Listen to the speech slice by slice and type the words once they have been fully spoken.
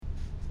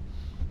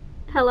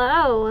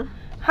Hello.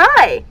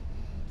 Hi!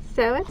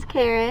 So it's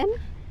Karen.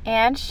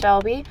 And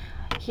Shelby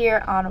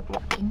here on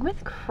Walking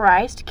with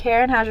Christ.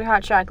 Karen, how's your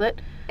hot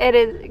chocolate? It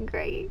is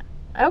great.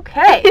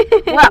 Okay.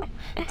 Well,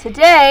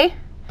 today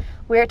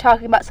we're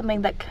talking about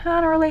something that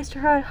kind of relates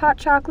to hot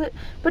chocolate,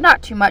 but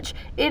not too much.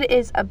 It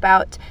is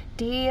about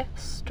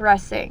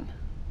de-stressing.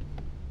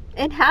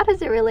 And how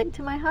does it relate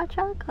to my hot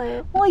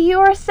chocolate? Well, you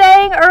were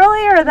saying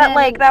earlier that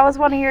that was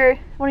one of your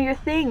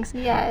things.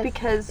 Yes.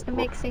 Because it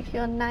makes me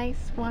feel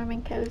nice, warm,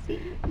 and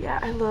cozy. Yeah,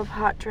 I love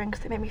hot drinks.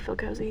 They make me feel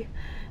cozy.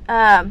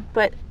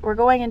 But we're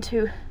going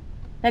into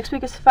next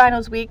week is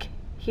finals week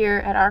here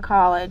at our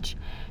college,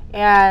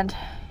 and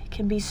it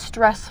can be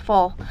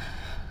stressful.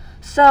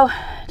 So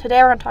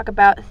today we're going to talk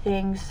about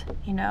things,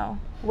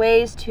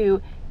 ways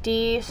to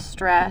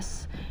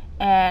de-stress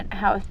and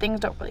how if things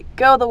don't really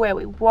go the way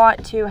we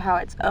want to, how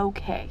it's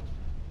okay.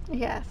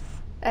 Yes,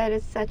 it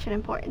is such an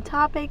important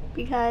topic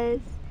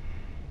because,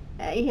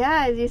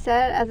 as you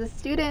said, as a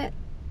student,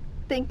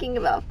 thinking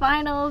about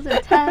finals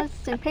and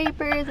tests and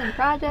papers and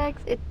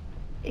projects,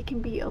 it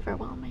can be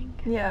overwhelming.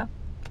 Yeah.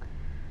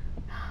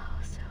 Oh,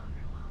 so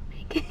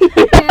overwhelming.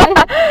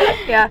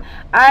 Yeah.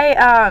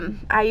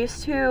 I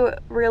used to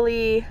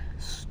really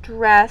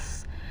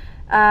stress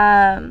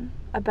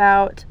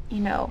about,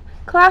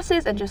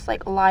 classes and just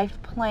like life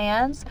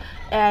plans.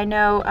 And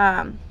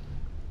I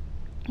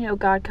know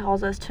God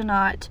calls us to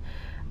not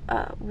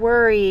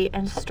worry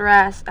and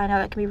stress. I know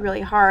that can be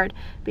really hard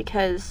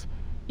because,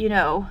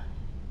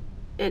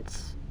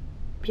 it's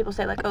people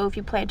say like, oh, if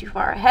you plan too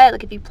far ahead,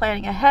 like if you're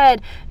planning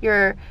ahead,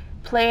 you're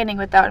planning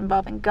without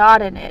involving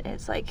God in it.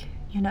 It's like,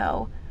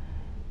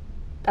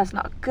 that's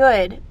not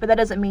good, but that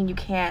doesn't mean you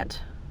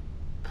can't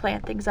plan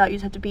things out. You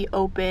just have to be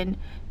open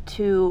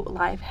to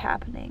life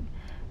happening.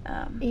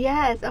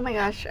 Yes. Oh my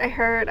gosh.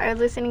 I was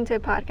listening to a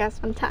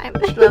podcast one time.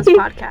 She loves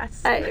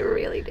podcasts. I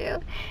really do.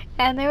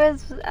 And there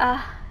was,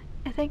 I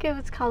think it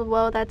was called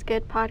Whoa, That's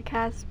Good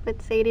podcast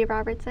with Sadie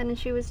Robertson. And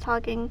she was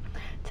talking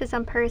to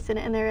some person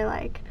and they were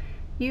like,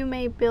 you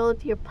may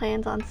build your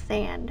plans on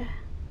sand.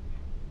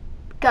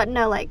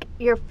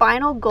 Your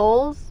final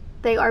goals,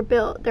 they are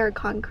built, they're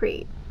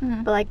concrete.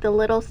 Mm-hmm. But the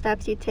little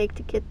steps you take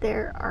to get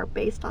there are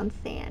based on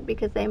sand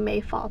because they may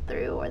fall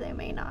through or they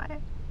may not.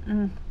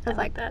 I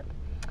like that.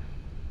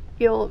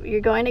 You're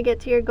going to get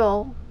to your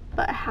goal,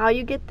 but how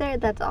you get there,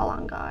 that's all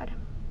on God.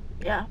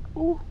 Yeah.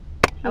 Ooh.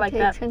 He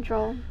takes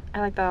control.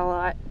 I like that a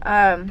lot.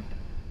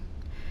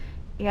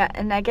 Yeah,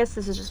 and I guess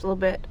this is just a little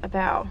bit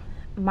about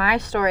my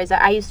stories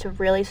that I used to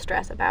really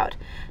stress about.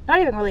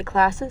 Not even really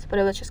classes, but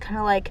it was just kind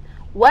of like,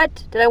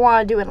 what did I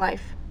want to do in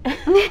life?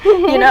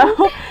 And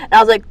I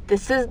was like,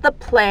 this is the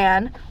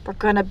plan. We're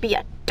going to be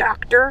a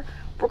doctor.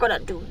 We're going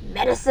to do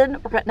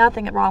medicine.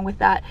 Nothing wrong with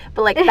that.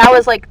 But that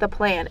was the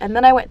plan. And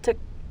then I went to,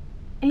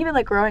 and even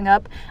growing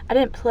up, I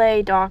didn't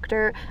play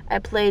doctor. I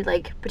played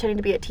pretending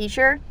to be a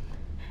teacher.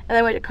 And then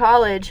I went to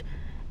college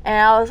and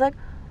I was like,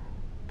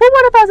 well,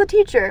 what if I was a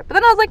teacher? But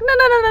then I was like,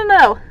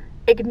 no.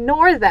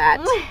 Ignore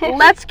that.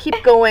 Let's keep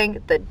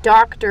going the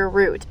doctor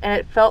route. And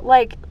it felt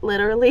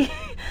literally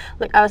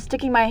I was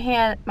sticking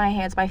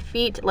my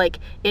feet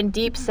in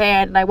deep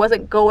sand and I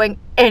wasn't going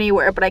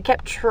anywhere, but I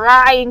kept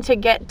trying to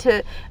get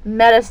to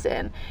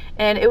medicine.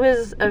 And it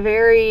was a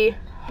very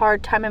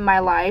hard time in my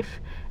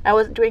life. I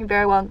wasn't doing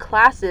very well in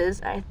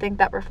classes. I think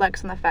that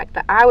reflects on the fact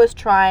that I was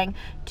trying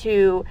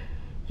to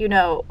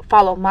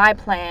follow my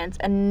plans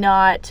and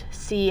not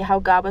see how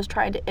God was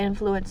trying to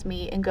influence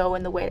me and go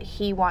in the way that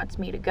He wants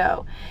me to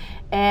go.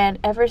 And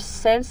ever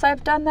since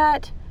I've done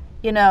that,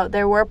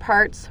 there were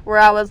parts where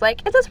I was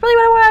like, is this really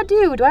what I want to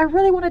do? Do I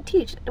really want to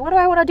teach? What do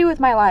I want to do with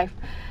my life?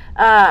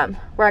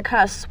 Where I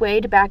kind of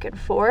swayed back and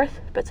forth.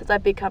 But since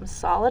I've become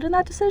solid in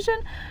that decision,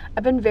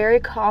 I've been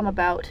very calm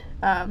about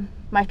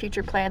my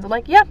future plans. I'm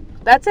like, yeah,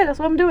 that's it. That's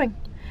what I'm doing.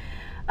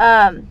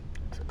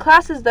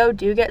 Classes, though,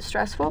 do get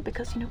stressful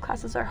because,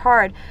 classes are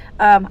hard.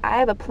 I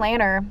have a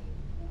planner.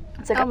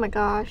 It's oh my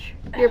gosh.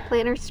 Your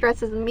planner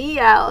stresses me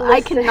out. Listen.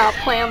 I cannot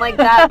plan like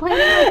that.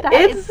 Planning like that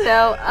is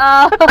so,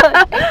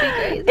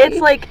 it's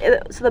crazy.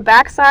 It's so the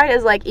back side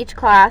is each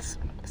class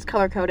is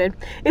color-coded.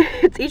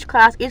 It's each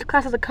class. Each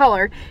class has a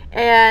color.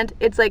 And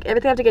it's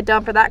everything I have to get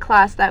done for that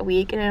class that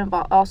week. And it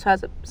also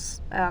has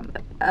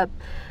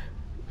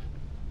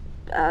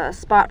a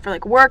spot for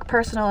work,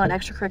 personal, and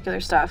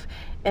extracurricular stuff.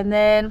 And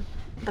then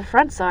the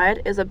front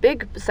side is a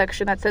big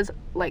section that says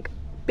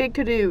big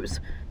to-dos,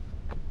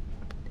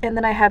 and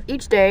then I have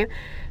each day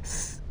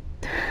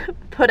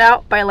put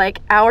out by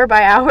hour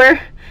by hour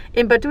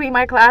in between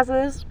my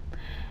classes.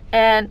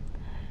 And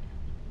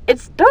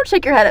it's, don't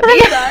shake your head at me.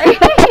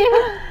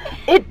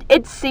 Sorry.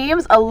 It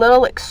seems a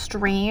little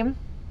extreme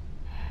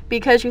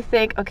because you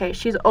think, okay,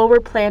 she's over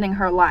planning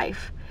her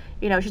life.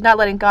 She's not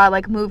letting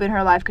God move in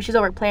her life because she's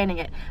over planning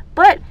it.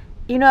 But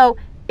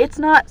it's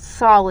not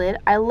solid.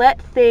 I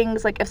let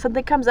things, if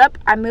something comes up,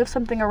 I move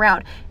something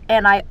around.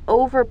 And I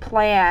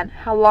over-plan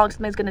how long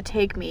something's going to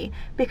take me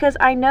because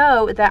I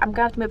know that I'm going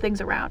to have to move things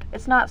around.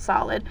 It's not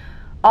solid.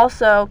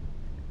 Also,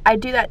 I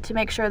do that to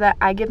make sure that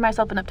I give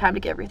myself enough time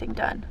to get everything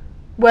done.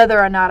 whether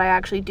or not I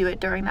actually do it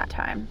during that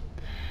time.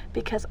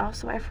 Because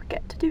also I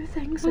forget to do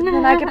things and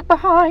then I get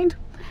behind.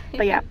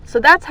 But yeah, so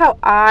that's how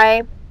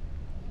I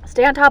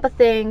stay on top of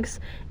things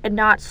and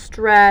not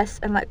stress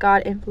and let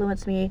God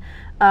influence me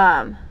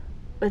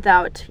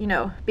without,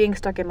 being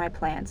stuck in my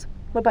plans.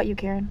 What about you,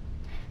 Karen?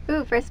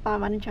 Ooh, first of all, I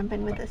want to jump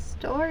in with a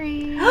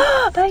story.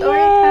 Story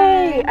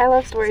time. I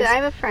love stories. So I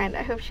have a friend.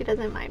 I hope she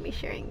doesn't mind me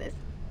sharing this,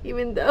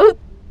 even though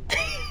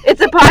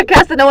it's a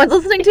podcast that no one's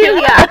listening to.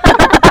 Yeah.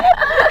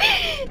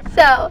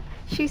 So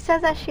she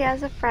says that she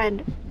has a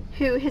friend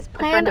who his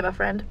plan. A friend of a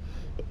friend.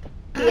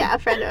 Yeah, a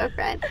friend of a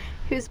friend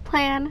whose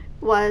plan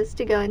was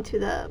to go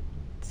into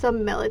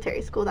some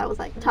military school that was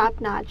like top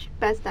notch,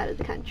 best out of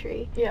the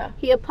country. Yeah.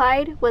 He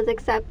applied, was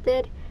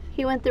accepted.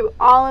 He went through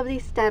all of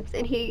these steps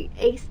and he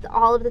aced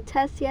all of the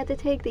tests he had to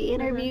take, the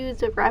interviews,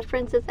 the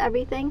references,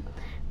 everything.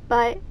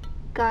 But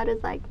God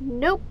is like,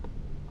 nope.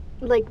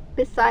 Like,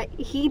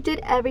 he did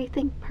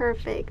everything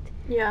perfect.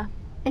 Yeah.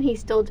 And he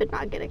still did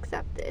not get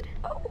accepted.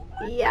 Oh.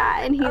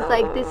 Yeah, and he's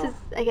like, this is,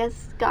 I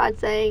guess, God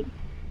saying,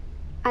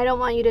 I don't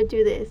want you to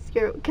do this.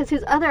 Because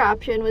his other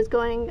option was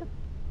going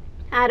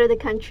out of the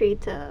country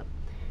to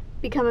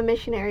become a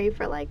missionary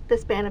for like the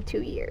span of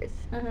 2 years.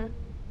 Mm-hmm.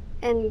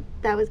 And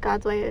that was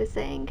God's way of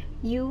saying,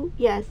 you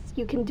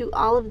can do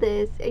all of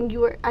this, and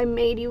I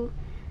made you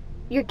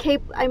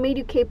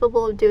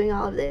capable of doing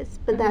all of this,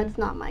 but that's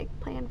not my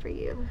plan for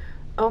you.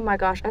 Oh my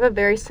gosh, I have a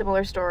very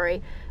similar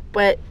story,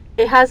 but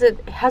it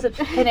hasn't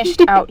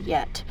finished out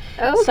yet.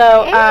 Okay.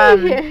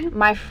 So,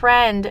 my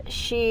friend,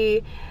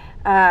 she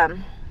told,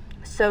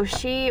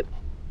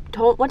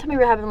 one time we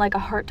were having like a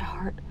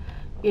heart-to-heart,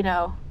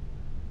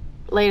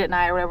 late at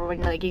night or whatever, when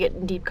like you get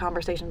in deep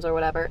conversations or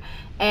whatever,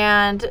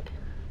 and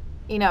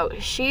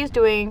she's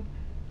doing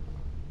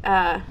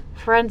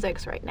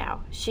forensics right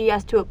now. She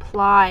has to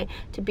apply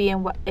to be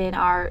in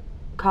our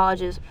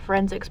college's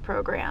forensics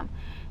program.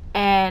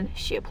 And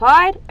she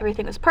applied,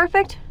 everything was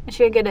perfect, and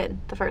she didn't get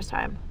in the first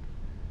time.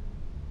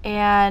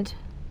 And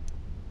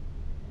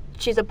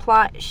she's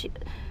applied,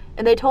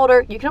 and they told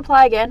her, you can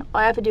apply again,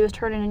 all you have to do is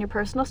turn in your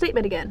personal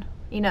statement again.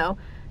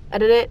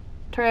 Edit it,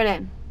 turn it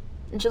in.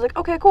 And she's like,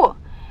 okay, cool.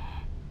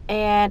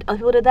 And other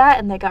people did that,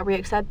 and they got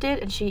reaccepted,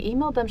 and she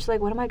emailed them. She's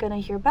like, when am I going to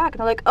hear back? And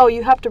they're like, oh,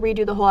 you have to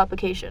redo the whole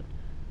application.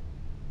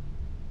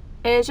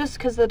 And it's just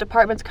because the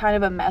department's kind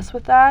of a mess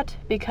with that,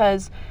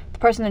 because the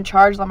person in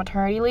charge is on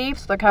maternity leave,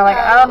 so they're kind of like,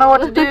 I don't know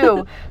what to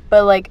do.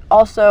 But, like,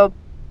 also,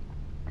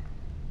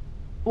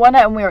 one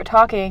night when we were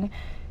talking,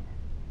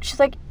 she's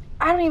like,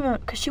 I don't even,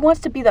 because she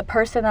wants to be the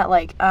person that,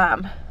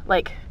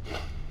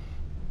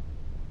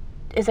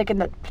 is, like, in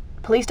the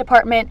police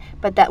department,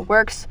 but that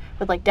works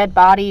with like dead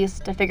bodies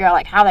to figure out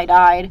like how they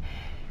died.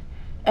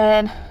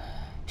 And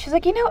she's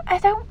like, I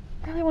don't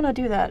really want to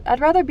do that. I'd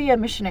rather be a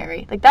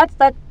missionary. Like that's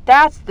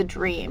the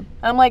dream.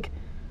 And I'm like,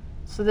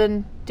 so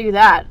then do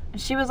that.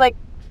 And she was like,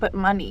 but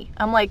money.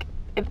 I'm like,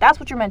 if that's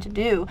what you're meant to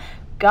do,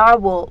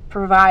 God will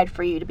provide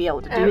for you to be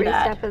able to do every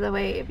that step of the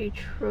way if you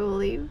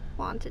truly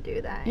want to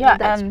do that. Yeah.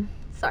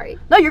 Sorry.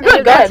 No, you're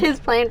good. That's his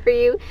plan for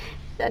you.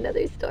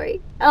 Another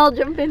story. I'll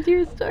jump into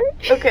your story.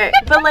 Okay,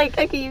 but like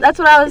that's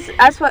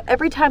what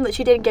every time that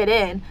she didn't get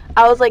in,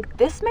 I was like,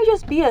 this may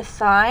just be a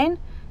sign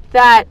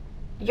that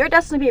you're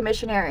destined to be a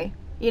missionary.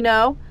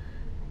 You're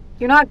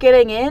not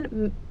getting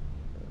in.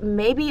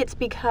 Maybe it's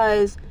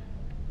because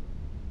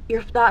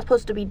you're not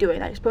supposed to be doing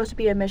that. You're supposed to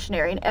be a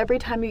missionary, and every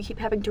time you keep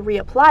having to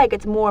reapply, it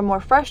gets more and more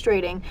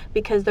frustrating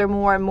because they're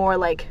more and more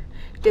like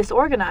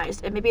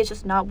disorganized, and maybe it's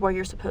just not where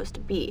you're supposed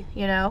to be.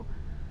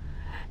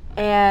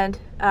 And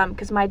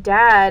because my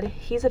dad,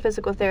 he's a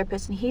physical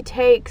therapist, and he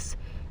takes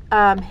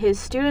his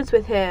students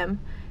with him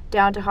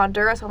down to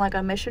Honduras on like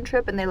a mission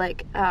trip, and they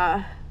like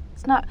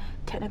it's not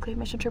technically a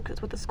mission trip because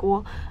it's with the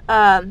school,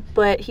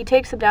 but he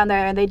takes them down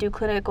there and they do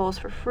clinicals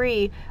for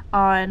free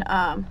on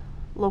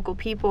local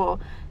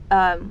people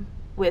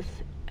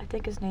with, I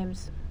think his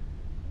name's,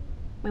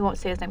 we won't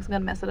say his name because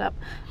I'm going to mess it up,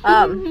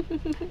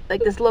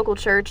 like this local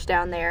church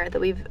down there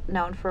that we've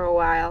known for a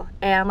while.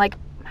 And I'm like,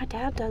 my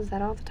dad does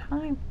that all the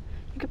time.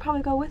 You could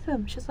probably go with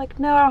him. She's like,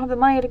 no, I don't have the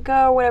money to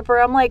go or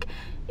whatever. I'm like,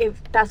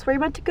 if that's where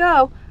you're meant to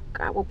go,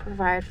 God will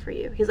provide for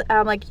you.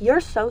 I'm like, you're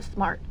so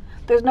smart.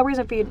 There's no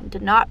reason for you to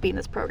not be in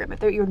this program.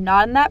 If you're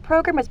not in that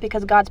program, it's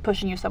because God's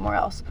pushing you somewhere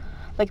else.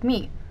 Like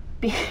me,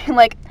 being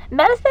like,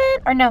 medicine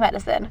or no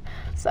medicine.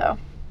 So,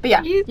 but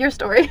yeah, your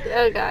story.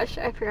 Oh gosh,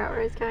 I forgot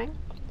where I was going.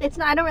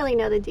 I don't really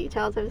know the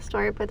details of the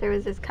story, but there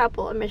was this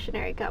couple, a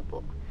missionary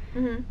couple.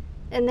 Mm-hmm.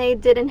 And they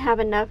didn't have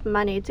enough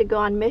money to go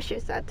on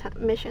missions that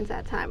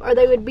time. Or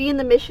they would be in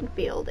the mission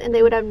field and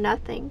they would have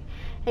nothing.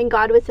 And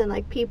God would send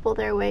like people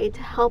their way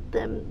to help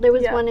them. There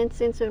was one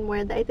instance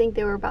where I think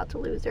they were about to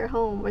lose their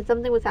home, or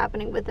something was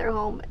happening with their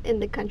home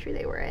in the country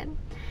they were in.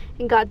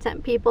 And God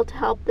sent people to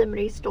help them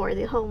restore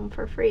the home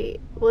for free.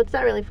 Well, it's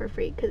not really for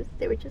free because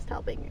they were just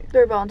helping.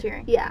 They're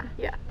volunteering. Yeah.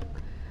 Yeah.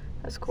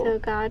 That's cool. So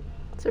God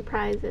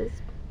surprises.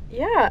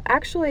 Yeah,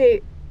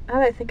 actually, now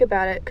that I think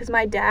about it, because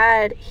my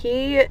dad,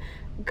 he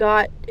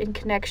got in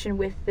connection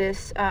with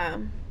this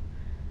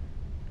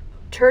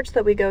church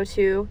that we go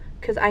to,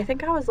 because I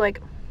think I was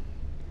like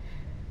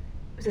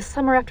was the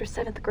summer after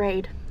 7th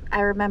grade.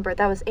 I remember.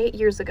 That was 8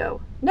 years ago.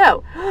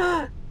 No.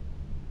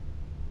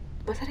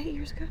 Was that 8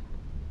 years ago?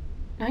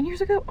 9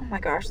 years ago? Oh my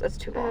gosh, that's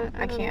too long.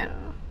 I can't.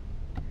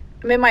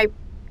 I'm in my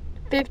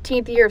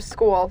 15th year of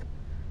school.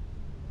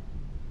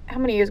 How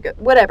many years ago?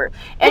 Whatever.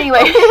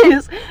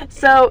 Anyways,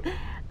 so,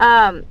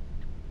 it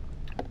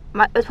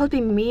was supposed to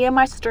be me and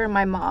my sister and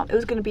my mom. It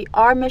was going to be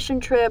our mission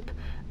trip,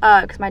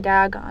 because my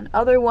dad got on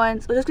other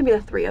ones. It was just going to be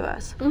the 3 of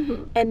us.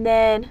 Mm-hmm. And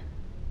then,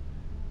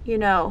 you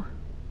know,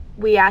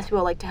 we asked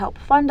people, like, to help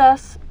fund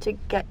us to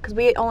get, because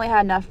we only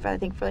had enough, I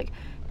think, for, like,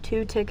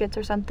 2 tickets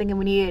or something, and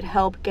we needed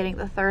help getting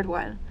the 3rd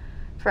one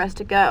for us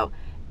to go.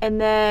 And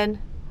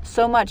then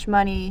so much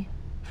money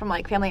from,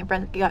 like, family and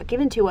friends got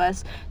given to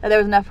us that there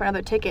was enough for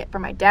another ticket for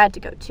my dad to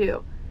go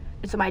too.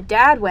 And so my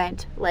dad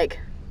went, like,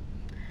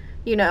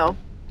 you know,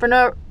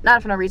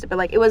 not for no reason, but,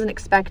 like, it wasn't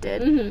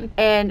expected. Mm-hmm.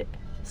 And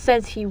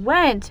since he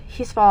went,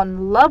 he's fallen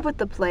in love with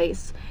the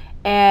place,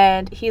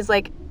 and he's,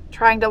 like,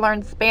 trying to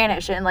learn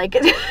Spanish and, like,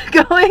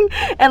 going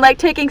and, like,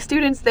 taking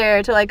students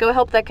there to, like, go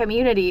help that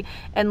community.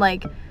 And,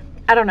 like,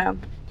 I don't know.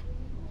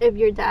 If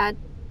your dad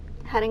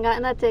hadn't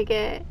gotten that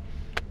ticket,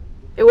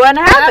 It wouldn't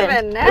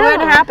happen. No. It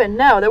wouldn't happen.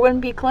 No, there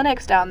wouldn't be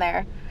clinics down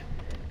there.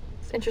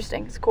 It's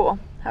interesting. It's cool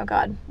how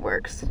God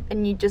works,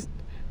 and you just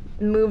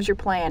moves your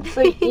plan.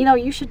 So, you know,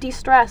 you should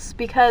de-stress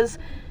because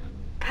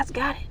God's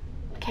got it.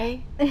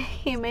 Okay?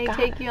 He may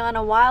take you on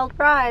a wild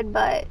ride,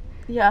 but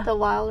Yeah. the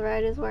wild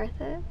ride is worth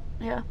it.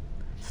 Yeah.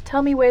 So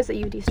tell me ways that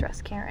you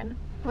de-stress, Karen.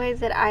 Ways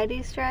that I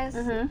de-stress?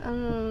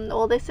 Mhm.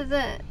 Well, this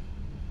isn't,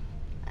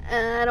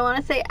 I don't want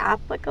to say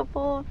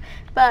applicable,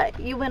 but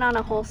you went on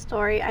a whole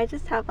story. I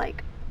just have,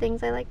 like,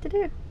 things I like to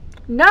do.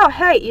 No,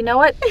 hey, you know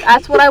what?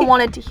 That's what I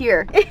wanted to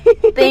hear.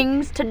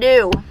 Things to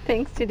do.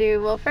 Things to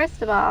do. Well,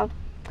 first of all,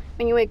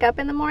 when you wake up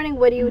in the morning,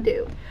 what do you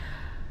do?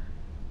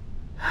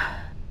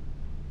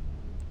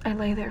 I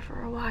lay there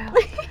for a while.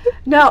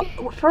 No,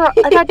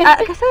 like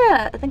I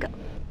said, I think a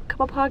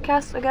couple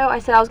podcasts ago, I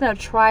said I was going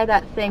to try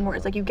that thing where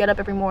it's like you get up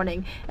every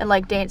morning and,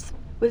 like, dance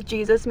with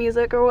Jesus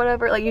music or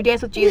whatever. Like, you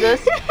dance with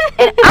Jesus.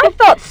 And I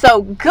felt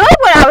so good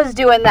when I was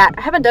doing that.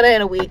 I haven't done it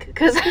in a week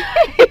because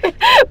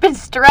I've been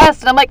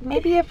stressed. And I'm like,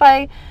 maybe if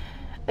I,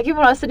 like, even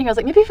when I was sitting here, I was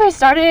like, maybe if I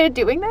started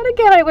doing that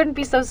again, I wouldn't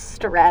be so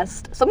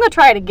stressed. So I'm going to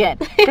try it again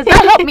because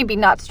that helped me be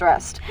not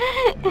stressed.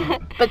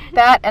 But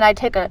that, and I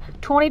take a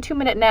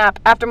 22-minute nap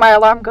after my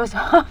alarm goes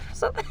off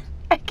so that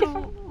I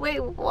can,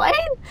 Wait, what?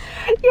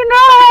 you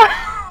know.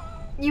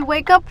 You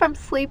wake up from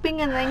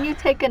sleeping and then you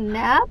take a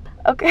nap?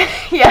 Okay,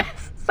 yes.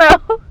 So,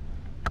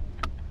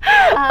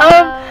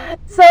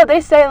 so they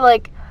say,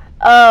 like,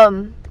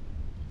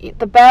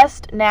 the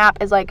best nap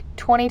is, like,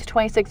 20 to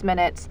 26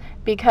 minutes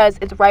because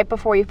it's right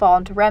before you fall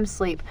into REM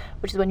sleep,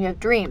 which is when you have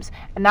dreams.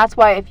 And that's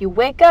why if you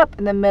wake up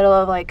in the middle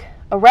of, like,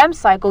 a REM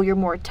cycle, you're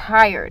more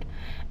tired.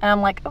 And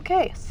I'm like,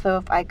 okay, so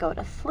if I go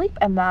to sleep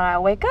and then I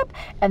wake up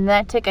and then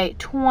I take a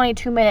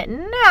 22-minute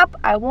nap,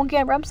 I won't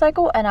get a REM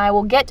cycle and I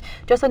will get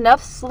just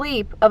enough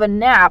sleep of a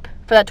nap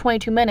for that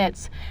 22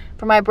 minutes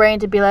for my brain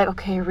to be like,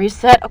 okay,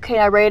 reset, okay,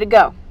 I'm ready to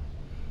go.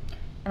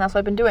 And that's what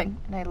I've been doing,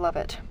 and I love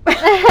it. If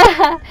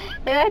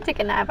I take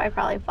a nap, I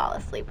probably fall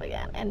asleep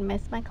again and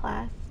miss my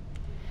class.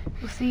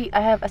 Well, see,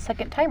 I have a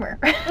second timer.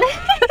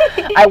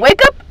 I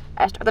wake up,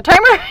 I start the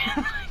timer,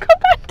 and I go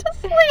back to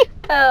sleep.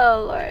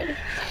 Oh, Lord.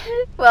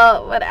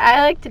 Well, what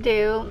I like to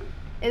do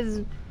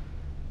is...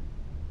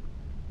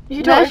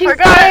 You No, totally she's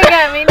forgot. staring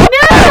at me.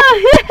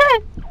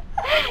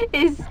 No!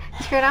 Is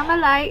turn on my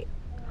light,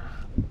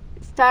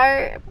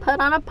 put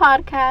on a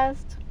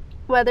podcast,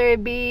 whether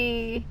it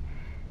be...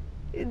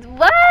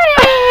 What?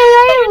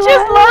 You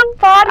just love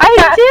podcasts.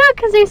 I do,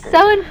 because they're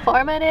so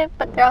informative,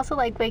 but they're also,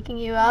 like, waking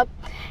you up.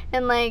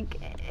 And, like,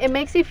 it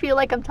makes you feel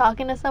like I'm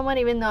talking to someone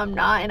even though I'm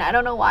not. And I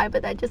don't know why,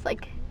 but that just,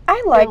 like,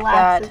 I like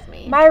relaxes that.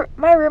 me. My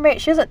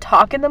roommate, she doesn't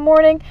talk in the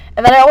morning,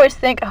 and then I always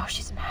think, oh,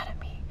 she's mad at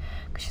me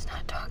because she's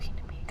not talking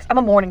to me. Because I'm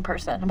a morning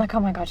person. I'm like,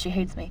 oh my god, she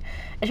hates me.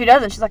 And she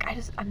doesn't. She's like,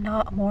 I'm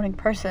not a morning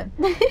person.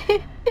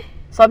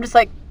 So I'm just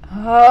like,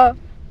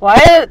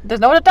 what?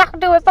 There's no one to talk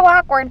to. It's so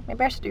awkward.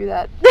 Maybe I should do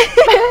that.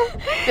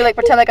 Be like,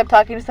 pretend like I'm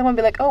talking to someone.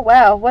 Be like, oh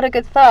wow, what a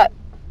good thought,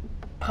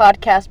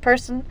 podcast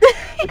person.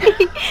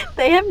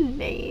 They have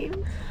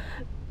names.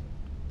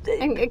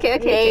 Okay.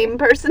 Name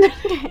person.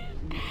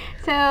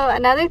 So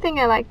another thing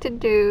I like to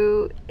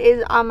do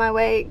is on my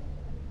way.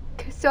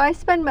 So I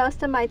spend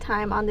most of my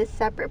time on this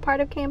separate part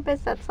of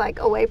campus that's, like,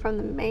 away from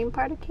the main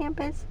part of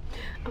campus.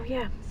 Oh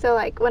yeah. So,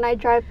 like, when I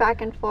drive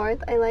back and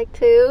forth, I like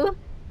to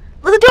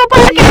Listen to a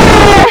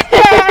podcast.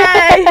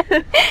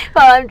 Yay!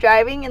 while I'm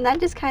driving, and that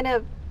just kind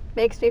of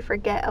makes me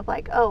forget of,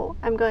 like, oh,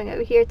 I'm going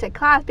over here to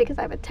class because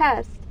I have a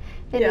test,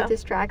 and Yeah. it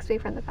distracts me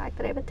from the fact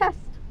that I have a test.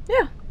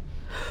 Yeah.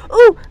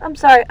 Oh, I'm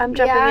sorry. I'm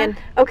jumping Yeah. in.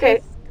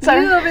 Okay.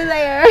 Sorry. You over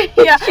there.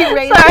 Yeah. She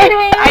raised Sorry. her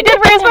hand. I did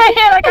raise my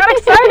hand. I got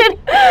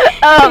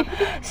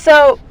excited.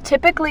 So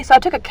typically, I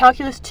took a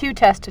Calculus 2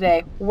 test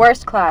today.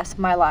 Worst class of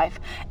my life.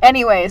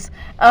 Anyways,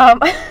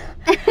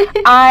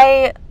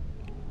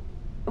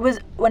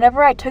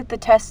 whenever I took the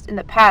test in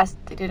the past,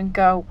 they didn't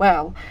go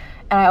well.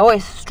 and I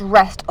always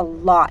stressed a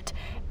lot.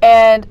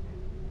 And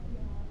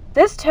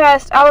this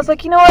test, I was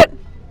like, you know what?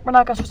 We're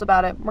not going to stress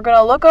about it. We're going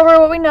to look over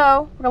what we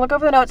know. We're going to look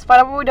over the notes,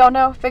 find out what we don't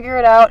know, figure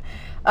it out.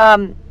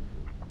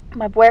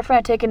 My boyfriend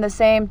had taken the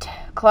same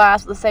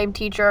class with the same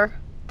teacher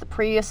the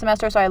previous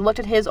semester, so I looked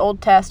at his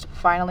old test.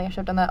 Finally, I should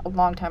have done that a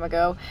long time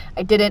ago.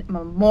 I didn't. I'm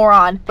a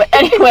moron. But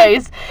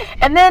anyways,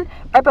 and then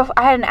I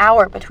had an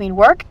hour between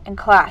work and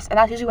class, and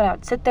that's usually when I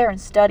would sit there and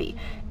study.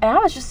 And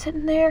I was just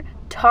sitting there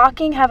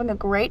talking, having a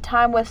great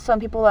time with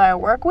some people that I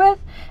work with,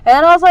 and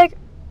then I was like,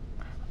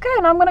 okay,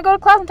 and I'm going to go to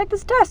class and take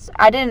this test.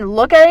 I didn't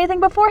look at anything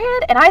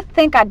beforehand, and I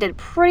think I did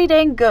pretty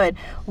dang good.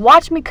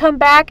 Watch me come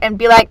back and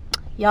be like,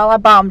 y'all, I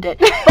bombed it.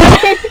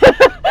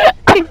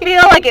 I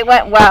feel like it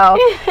went well,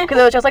 because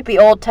it was just like the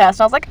old test.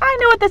 And I was like, I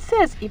know what this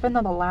is. Even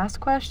though the last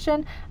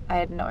question, I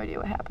had no idea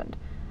what happened.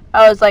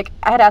 I was like,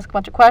 I had to ask a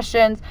bunch of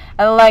questions,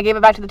 and then I gave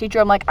it back to the teacher.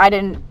 I'm like, I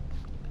didn't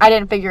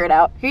figure it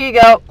out. Here you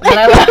go. And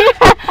I left.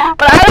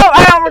 But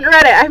I don't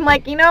regret it. I'm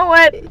like, you know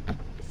what?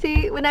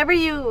 See, whenever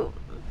you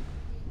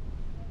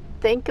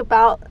think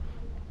about,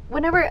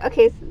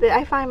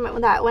 I find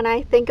that when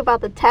I think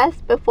about the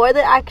test before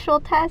the actual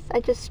test, I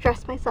just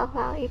stress myself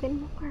out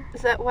even more.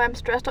 Is that why I'm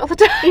stressed all the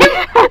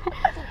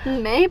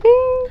time? Maybe.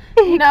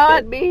 You know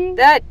what? Be.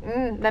 That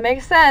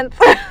makes sense.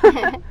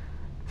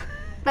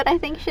 But I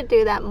think you should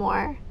do that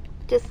more.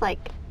 Just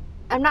like,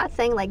 I'm not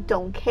saying like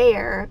don't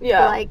care.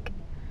 Yeah. But like,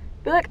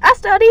 be like, I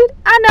studied.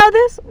 I know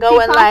this. Go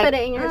be and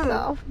confident in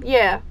yourself.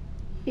 Yeah.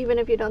 Even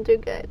if you don't do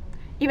good.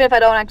 Even if I'm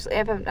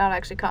not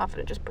actually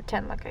confident, just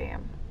pretend like I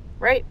am.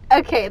 Right?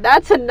 Okay,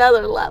 that's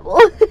another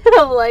level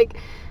of like,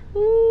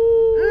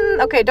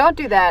 okay, don't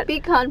do that.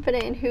 Be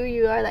confident in who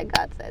you are that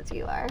God says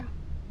you are.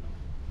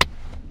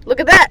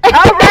 Look at that.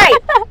 All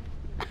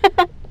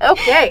right.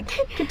 Okay,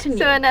 continue.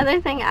 So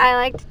another thing I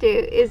like to do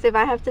is if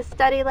I have to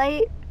study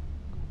late,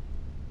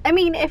 I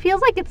mean, it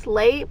feels like it's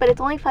late, but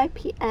it's only 5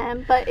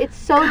 p.m., but it's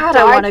so God,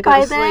 dark by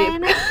go to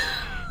then. sleep.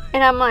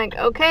 And I'm like,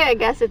 okay, I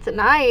guess it's a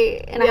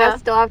night, and Yeah. I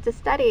still have to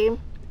study.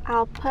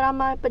 I'll put on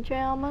my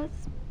pajamas.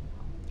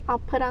 I'll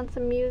put on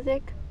some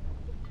music,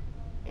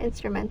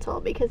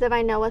 instrumental, because if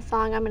I know a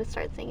song, I'm going to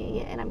start singing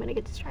it, and I'm going to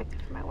get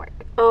distracted from my work.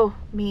 Oh,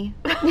 me.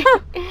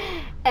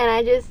 And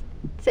I just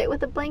sit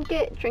with a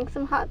blanket, drink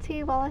some hot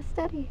tea while I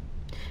study.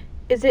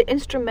 Is it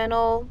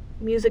instrumental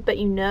music that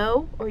you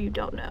know or you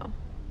don't know?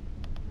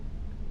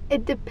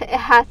 It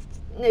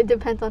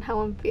depends on how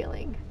I'm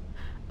feeling,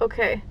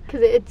 Okay.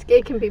 because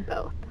it can be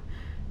both.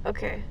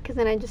 Okay. Because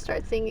then I just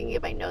start singing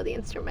if I know the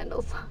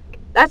instrumental song.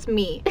 That's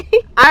me.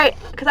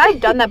 Because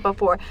I've done that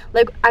before.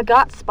 Like, I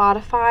got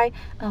Spotify,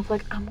 and I was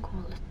like, I'm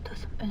going to listen to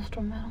some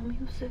instrumental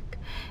music.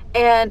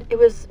 And it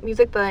was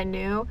music that I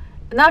knew,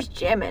 and I was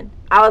jamming.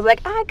 I was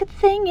like, I could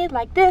sing it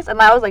like this,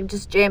 and I was like,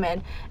 just jamming.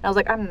 And I was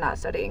like, I'm not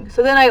studying.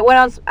 So then I went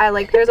on,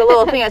 there's a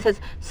little thing that says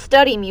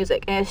study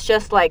music, and it's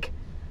just like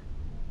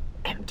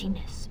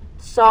emptiness.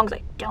 Songs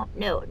I don't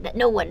know, that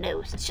no one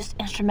knows. It's just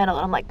instrumental,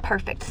 and I'm like,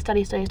 perfect.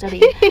 Study.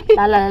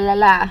 La la la la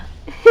la.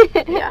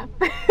 Yeah.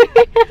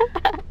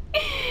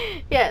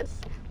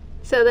 Yes.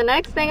 So the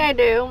next thing I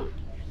do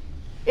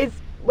is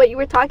what you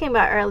were talking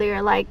about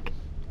earlier, like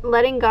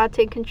letting God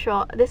take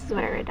control. This is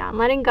what I wrote down.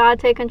 Letting God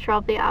take control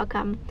of the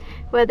outcome,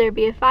 whether it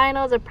be a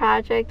finals, a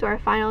project, or a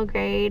final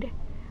grade.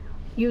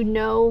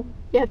 You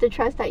have to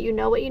trust that you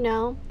know what you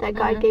know, that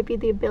God gave you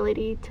the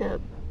ability to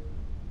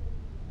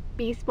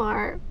be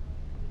smart,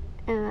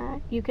 and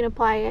that you can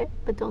apply it,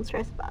 but don't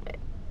stress about it.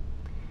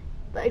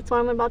 That's what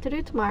I'm about to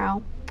do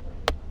tomorrow.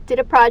 Did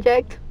a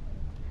project.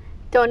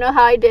 Don't know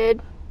how I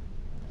did.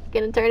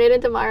 Gonna turn it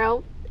in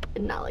tomorrow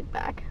and not look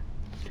back.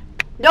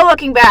 No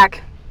looking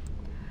back.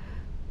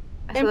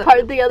 And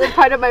the other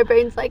part of my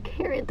brain's like,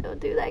 Karen, don't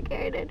do that,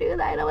 Karen, don't do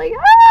that. And I'm like,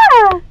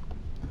 ah!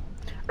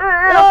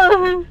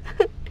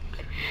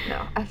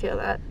 No, I feel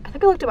that. I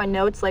think I looked at my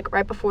notes like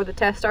right before the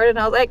test started, and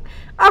I was like,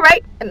 all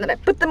right, and then I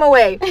put them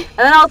away. And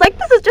then I was like,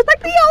 this is just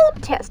like the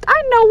old test.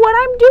 I know what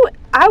I'm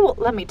doing.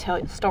 Let me tell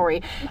you the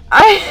story.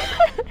 I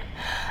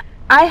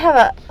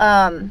have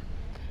a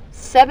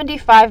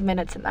 75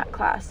 minutes in that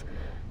class.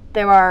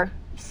 There are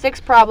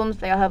 6 problems.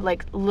 They all have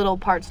like little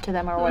parts to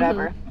them or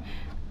whatever. Mm-hmm.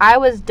 I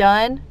was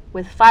done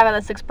with 5 out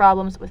of the 6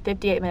 problems with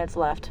 58 minutes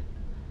left.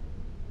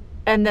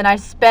 And then I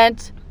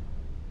had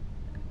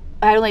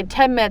only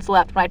 10 minutes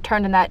left when I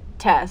turned in that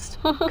test,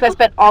 because I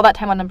spent all that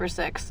time on number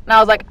 6. And I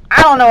was like,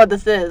 I don't know what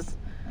this is.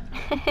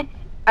 And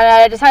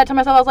I decided to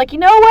myself, I was like, you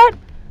know what?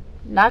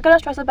 Not going to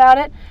stress about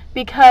it,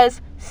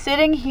 because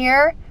sitting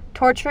here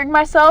torturing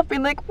myself,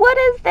 being like, what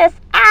is this?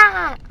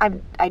 I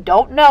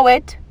don't know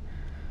it.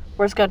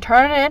 We're just going to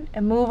turn it in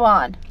and move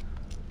on.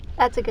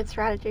 That's a good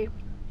strategy.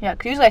 Yeah,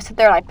 because usually I sit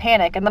there and I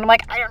panic, and then I'm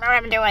like, I don't know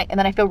what I'm doing, and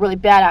then I feel really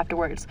bad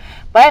afterwards.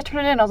 But I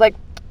turned it in, I was like,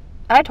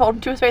 I told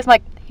him to his face, I'm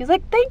like, he's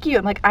like, thank you.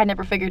 I'm like, I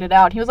never figured it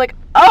out. He was like,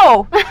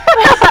 oh.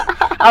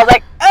 I was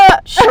like,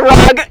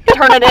 shrug,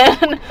 turn it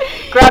in,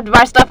 grabbed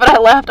my stuff, and I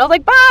left. I was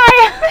like,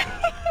 bye.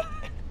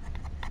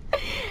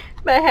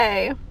 But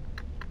hey,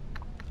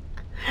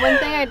 one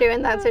thing I do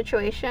in that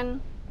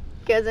situation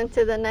goes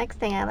into the next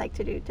thing I like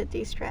to do to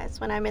de-stress.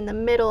 When I'm in the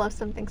middle of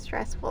something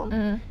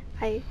stressful,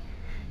 I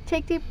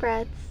take deep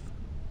breaths,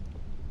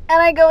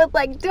 and I go with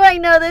like, do I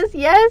know this?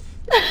 Yes.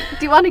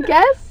 Do you want to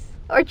guess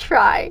or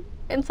try?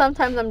 And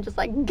sometimes I'm just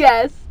like,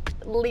 guess,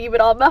 leave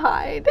it all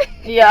behind.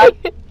 Yeah.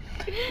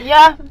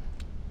 Yeah.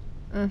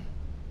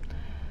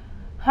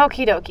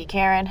 Okie dokie,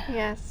 Karen.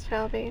 Yes,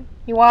 Shelby.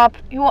 You want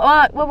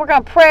well, we're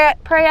gonna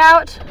pray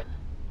out?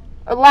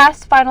 Our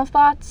last final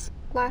thoughts?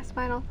 Last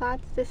final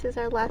thoughts. This is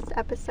our last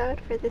episode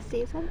for this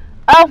season.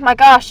 Oh my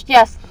gosh,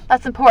 yes,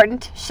 that's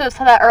important. Should have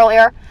said that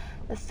earlier.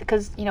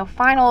 Because,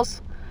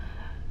 finals,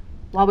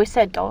 while we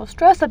said don't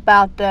stress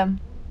about them,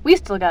 we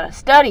still gotta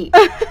study.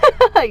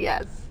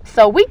 Yes.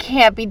 So we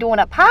can't be doing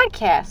a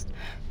podcast.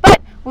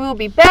 But we will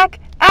be back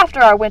after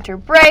our winter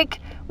break,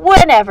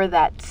 whenever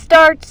that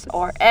starts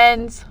or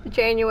ends.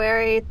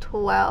 January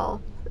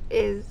 12th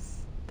is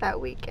that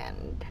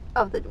weekend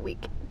of the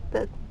week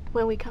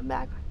when we come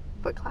back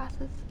for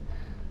classes.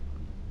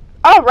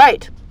 All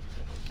right.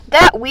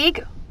 That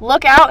week,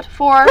 look out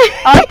for our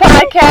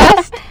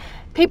podcast.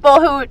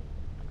 People who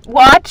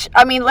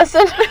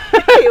listen.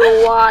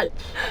 You watch.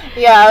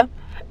 Yeah.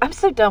 I'm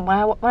so dumb.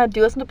 When I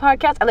do listen to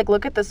podcasts, I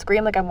look at the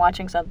screen like I'm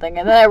watching something,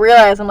 and then I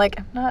realize I'm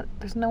like,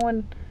 there's no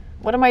one.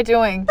 What am I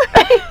doing?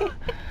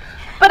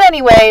 But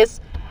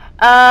anyways,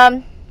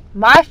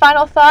 my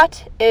final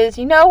thought is,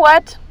 you know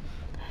what?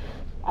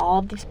 All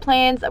of these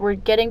plans that we're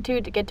getting to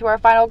get to our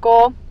final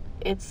goal,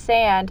 it's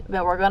sand,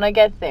 but we're gonna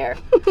get there.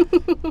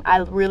 I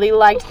really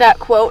liked that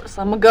quote,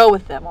 so I'm gonna go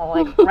with them.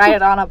 I'll write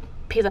it on a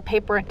piece of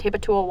paper and tape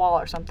it to a wall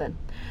or something.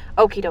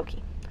 Okie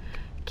dokie.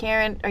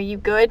 Karen, are you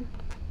good?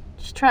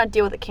 Just trying to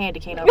deal with a candy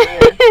cane over here.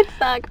 It's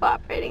not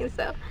cooperating,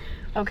 so.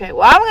 Okay,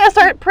 well, I'm gonna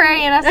start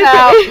praying us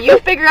out. You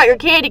figure out your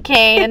candy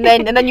cane,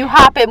 and then you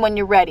hop in when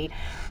you're ready.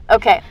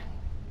 Okay.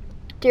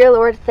 Dear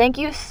Lord, thank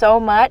you so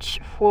much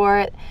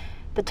for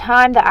the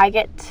time that I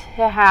get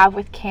to have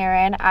with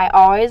Karen. I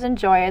always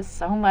enjoy it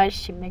so much.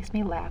 She makes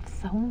me laugh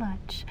so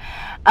much.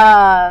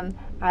 I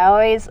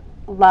always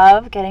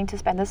love getting to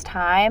spend this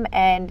time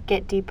and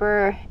get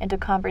deeper into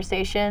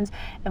conversations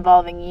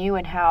involving you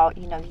and how,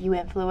 you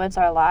influence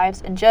our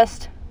lives, and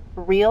just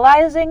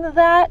realizing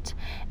that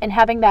and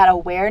having that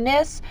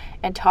awareness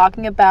and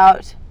talking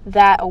about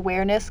that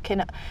awareness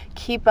can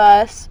keep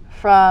us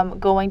from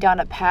going down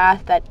a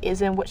path that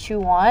isn't what you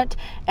want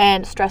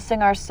and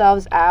stressing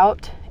ourselves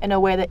out in a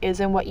way that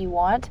isn't what you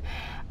want.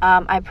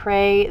 I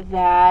pray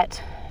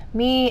that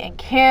me and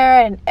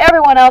Karen and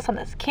everyone else on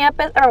this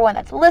campus, everyone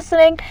that's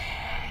listening,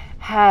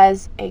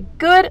 has a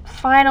good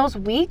finals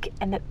week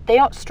and that they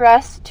don't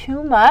stress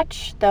too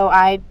much, though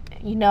I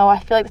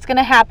feel like it's going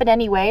to happen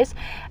anyways.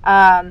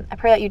 I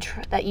pray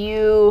that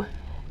you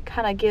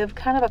kind of give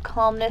a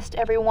calmness to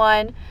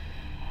everyone,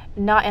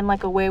 not in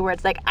a way where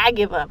it's like, I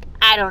give up,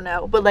 I don't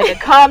know, but a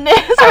calmness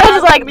where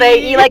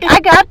it's I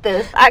got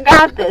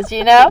this,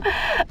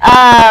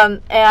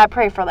 And I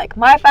pray for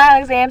my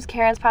final exams,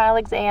 Karen's final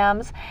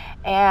exams,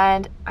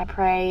 and I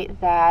pray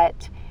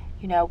that,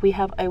 we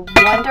have a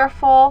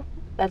wonderful,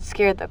 that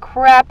scared the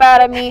crap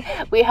out of me.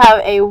 We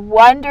have a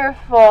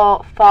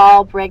wonderful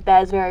fall break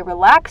that is very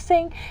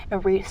relaxing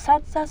and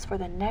resets us for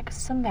the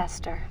next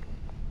semester.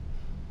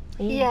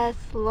 Yes,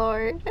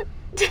 Lord.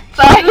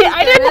 Sorry,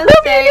 I didn't know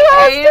if you knew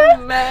I was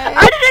done.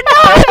 I didn't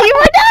know if you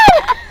were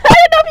done. I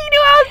didn't know if you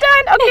knew I was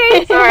done.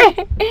 Okay,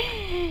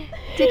 sorry.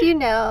 Did you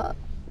know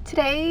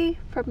today,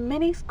 for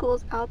many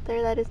schools out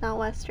there that is not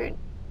Western,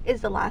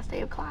 is the last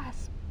day of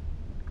class?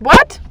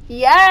 What?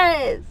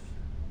 Yes.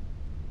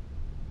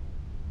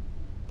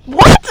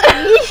 What?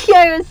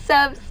 I was so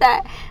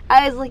upset.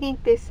 I was looking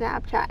through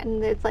Snapchat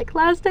and it's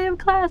last day of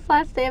class,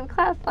 last day of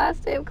class,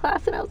 last day of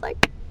class, and I was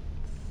like,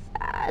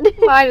 sad.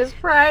 Mine is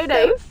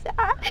Friday. So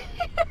sad.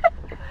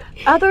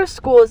 Other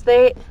schools,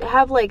 they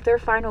have their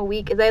final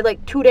week. They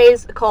have 2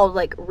 days called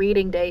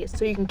reading days,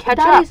 so you can catch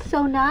up. That is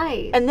so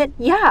nice. And then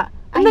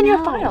then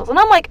your finals. And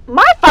I'm like,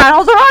 my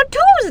finals are on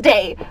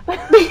Tuesday.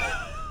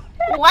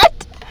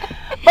 What?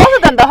 Both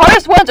of them, the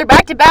hardest ones are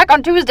back to back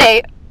on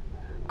Tuesday.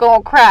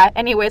 Gonna cry.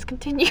 Anyways,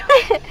 continue.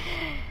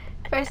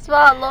 First of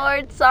all,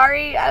 Lord,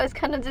 sorry, I was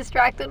kind of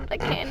distracted with the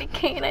candy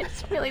cane. I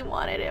just really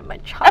wanted it, my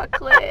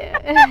chocolate.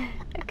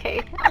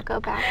 Okay, I'll go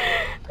back.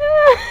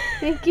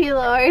 Thank you,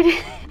 Lord,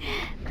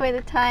 for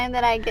the time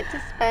that I get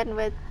to spend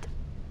with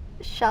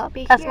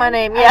Shelby. That's here. my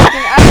name, yeah.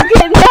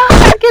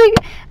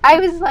 I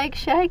was like,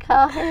 should I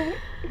call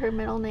her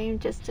middle name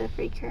just to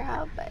freak her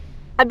out? But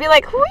I'd be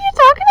like, who are you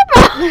talking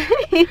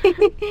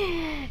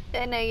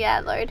about? No, yeah,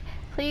 Lord,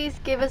 please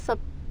give us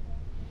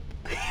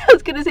I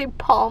was gonna say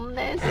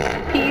calmness,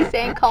 peace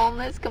and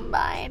calmness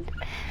combined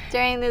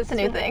during this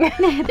new thing.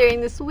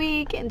 During this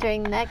week and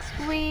during next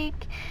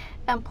week,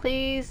 and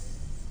please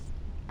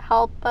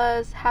help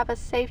us have a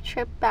safe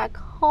trip back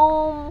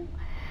home.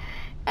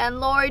 And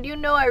Lord,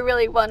 I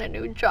really want a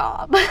new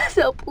job,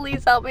 so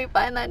please help me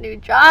find that new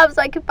job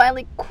so I can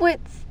finally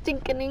quit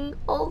stinking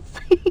Ingles.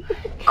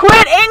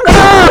 Quit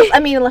Ingles! I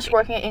mean, unless you're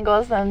working at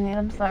Ingles, then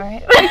I'm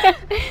sorry.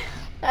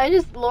 I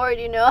just, Lord,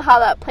 how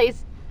that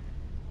place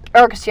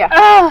Yeah.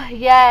 Oh,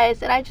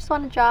 yes. And I just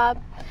want a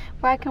job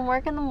where I can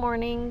work in the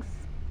mornings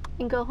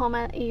and go home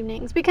at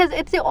evenings, because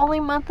it's the only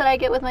month that I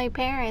get with my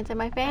parents and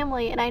my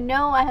family, and I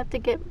know I have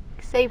to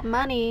save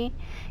money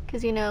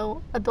because,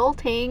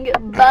 adulting,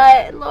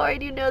 but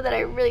Lord, you know that I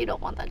really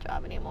don't want that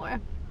job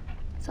anymore.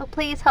 So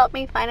please help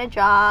me find a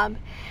job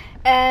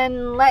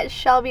and let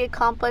Shelby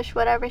accomplish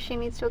whatever she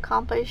needs to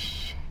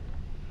accomplish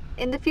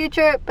in the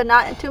future, but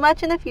not too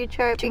much in the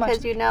future,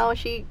 because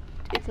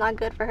it's not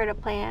good for her to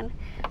plan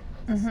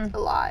a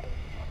lot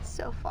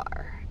so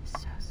far. So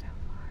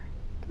far.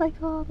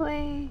 Like all the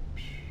way.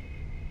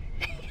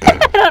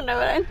 I don't know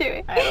what I'm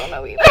doing. I don't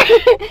know either.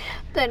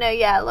 So no,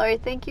 yeah,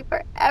 Lord, thank you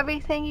for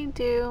everything you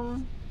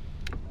do.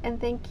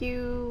 And thank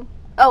you.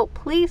 Oh,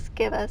 please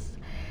give us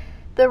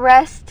the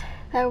rest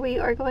that we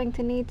are going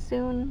to need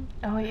soon.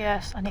 Oh,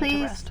 yes. I need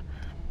to rest.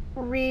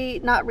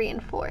 Not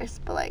reinforce,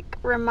 but like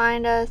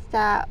remind us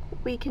that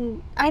we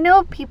can. I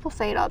know people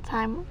say it all the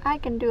time. I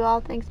can do all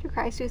things through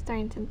Christ who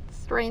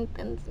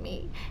strengthens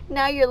me.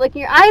 Now you're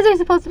looking. Your eyes are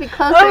supposed to be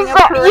closed during a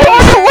prayer. You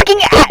were looking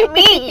at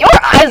me. Your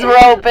eyes were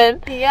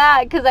open.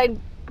 Yeah, because I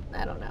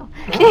don't know.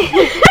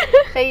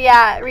 But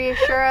yeah,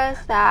 reassure us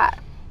that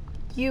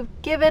you've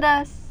given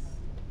us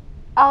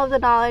all of the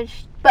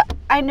knowledge. But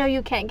I know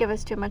you can't give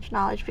us too much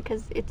knowledge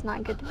because it's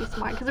not good to be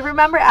smart. Because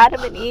remember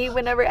Adam and Eve,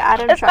 whenever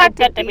Adam tried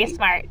to be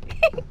smart.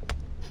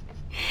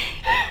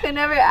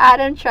 Whenever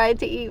Adam tried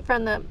to eat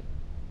from the...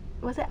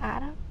 Was it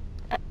Adam?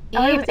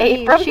 Eve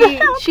ate from the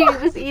apple. She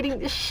was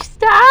eating...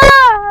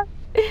 Stop!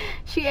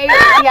 She ate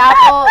the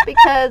apple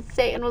because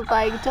Satan was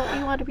like, don't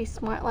you want to be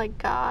smart like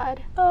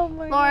God? Oh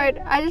my Lord,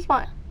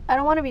 God. I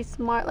don't want to be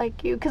smart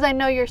like you, because I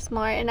know you're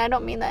smart, and I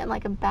don't mean that in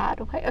like a bad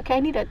way. Okay, I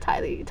need to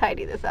tidy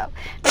this up.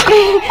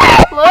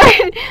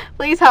 Lord,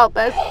 please help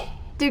us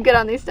do good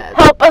on these tests.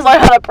 Help us learn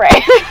how to pray.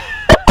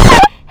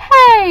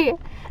 Hey,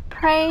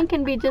 praying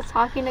can be just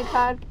talking to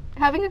God,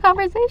 having a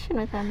conversation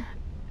with Him.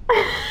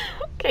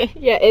 Okay,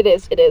 yeah, it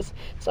is.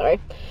 Sorry.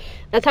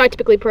 That's how I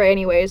typically pray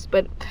anyways,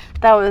 but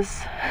that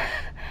was...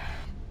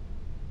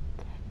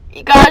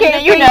 Gosh,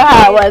 Okay, you know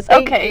how it was.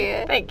 Thank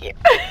Okay, you. thank you.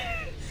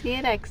 See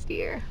you next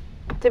year.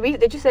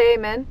 Did you say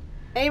amen?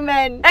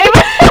 Amen.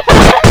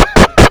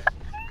 Amen.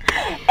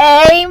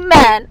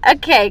 Amen.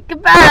 Okay,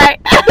 goodbye.